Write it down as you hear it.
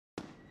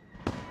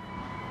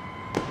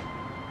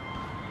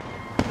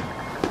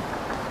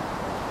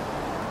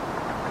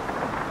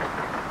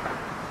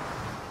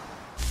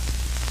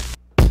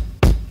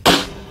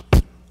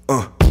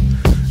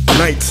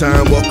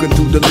time walking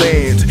through the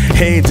land,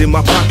 hands in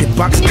my pocket,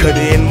 box cutter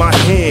in my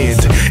hand.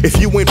 If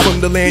you ain't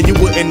from the land, you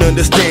wouldn't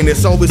understand.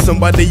 There's always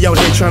somebody out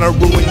here trying to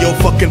ruin your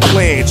fucking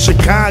plan.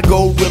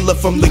 Chicago, Rilla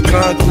from the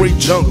concrete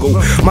jungle.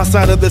 My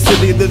side of the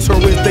city, the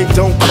tourists they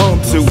don't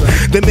come to.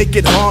 They make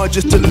it hard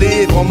just to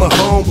live on the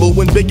humble.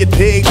 When bigot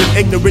pigs and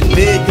ignorant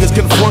niggas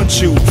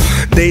confront you.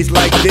 Days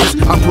like this,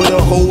 I put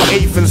a whole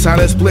eighth inside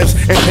of spliffs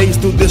and pace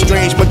through this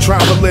strange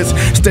metropolis.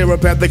 Stare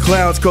up at the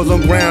clouds, cause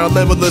on ground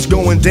level is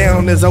going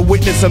down as I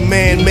witness a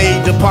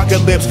man-made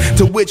apocalypse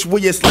to which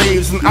we are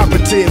slaves and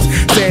operatives.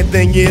 Sad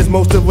thing is,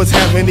 most of us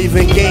haven't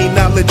even gained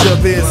knowledge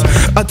of this.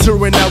 A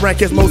tour in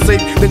Iraq is more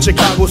safe than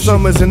Chicago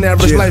summers, and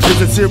average life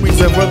is a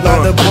series of a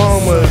lot of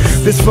bombers.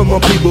 This for my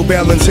people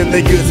balancing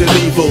their goods and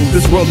evil.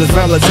 This world is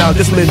volatile,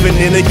 just living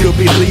in it could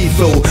be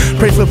lethal.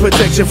 Pray for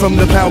protection from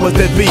the powers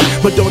that be,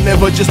 but don't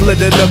ever just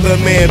let another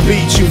man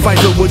beat you. Fight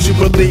for what you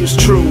believe's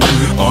true.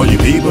 All you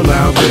people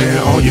out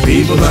there, all you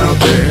people out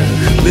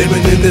there,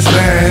 living in this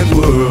bad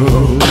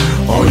world.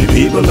 All you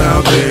people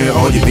out there,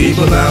 all you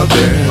people out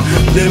there,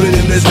 living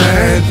in this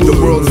bad world.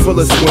 The world's full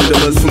of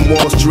swindlers from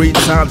Wall Street,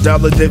 top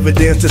dollar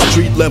dividends to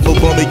street level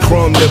bummy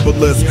crumb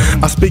nibblers.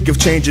 I speak of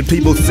changing,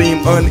 people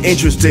seem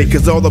uninterested,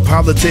 cause all the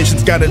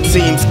politicians got a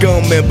team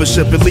scum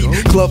membership, elite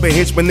club and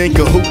henchmen in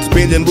cahoots,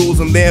 bending rules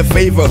in their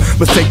favor,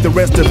 mistake the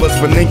rest of us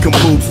for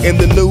nincompoops. In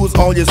the news,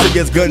 all you see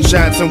is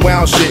gunshots and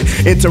wild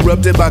shit,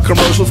 interrupted by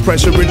commercials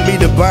pressuring me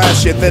to buy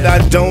shit that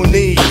I don't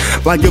need,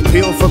 like a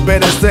pill for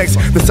better sex,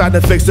 the side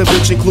effects of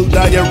which include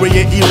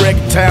diarrhea,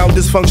 erectile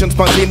dysfunction,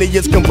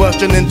 spontaneous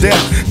combustion, and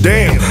death.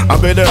 Damn, I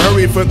better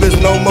hurry for there's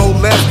no more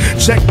left.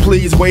 Check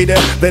please, waiter,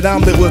 that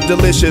omelet was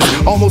delicious,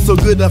 almost so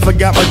good I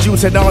forgot my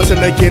juice had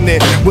arsenic in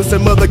it, with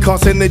some other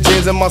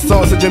carcinogens in my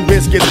sausage and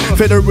biscuits.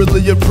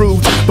 Federally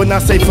approved, but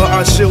not safe for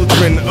our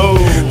children.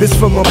 Oh, this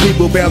for my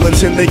people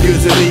balancing their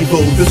goods and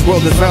evil. This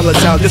world is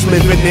volatile, just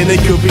living in it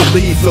could be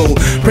lethal.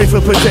 Pray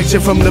for protection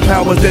from the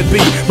powers that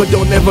be, but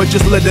don't ever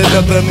just let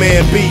another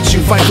man beat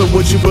you. Fight for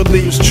what you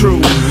believe's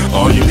true.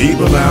 All you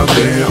people out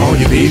there, all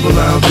you people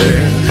out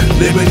there,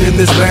 living in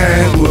this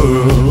bad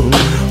world.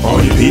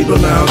 All you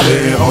people out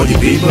there, all you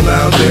people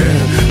out there,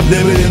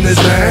 living in this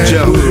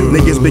bad world.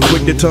 Niggas be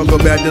quick to talk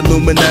about the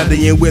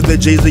Illuminati and with the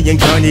Jay-Z and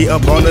Kanye a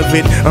part of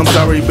it. I'm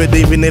sorry, but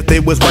even if they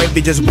was right,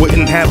 they just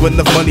wouldn't have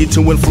enough money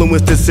to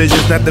influence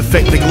decisions that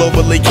affect the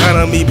global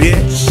economy,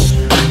 bitch.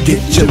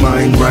 Get your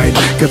mind right,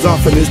 cause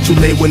often it's too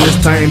late when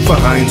it's time for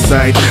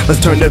hindsight. Let's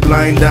turn a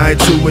blind eye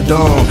to it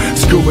all,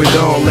 screw it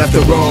all.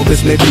 After all,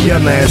 this may be our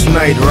last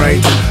night,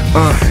 right?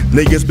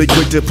 Niggas be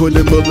quick to put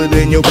a bullet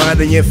in your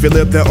body and fill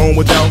up their own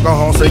with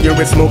alcohol,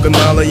 cigarettes, smoking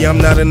Molly. I'm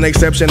not an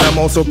exception, I'm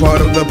also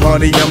part of the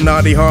party. I'm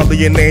naughty,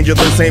 hardly an angel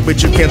the same,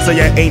 but you can't say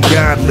I ain't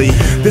godly.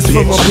 This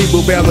for my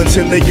people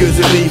balancing their goods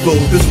and evil.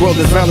 This world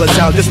is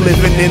volatile, just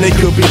living in it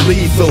could be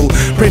lethal.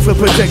 Pray for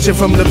protection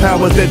from the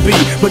powers that be,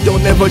 but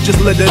don't ever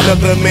just let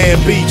another man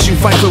beat you.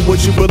 Fight for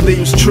what you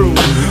believe's true.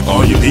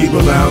 All you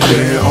people out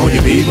there, all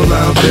you people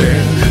out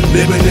there,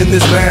 living in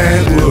this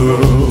bad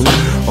world.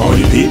 All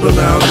you people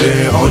out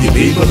there, all you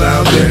people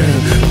out there,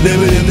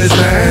 living in this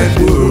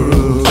bad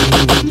world.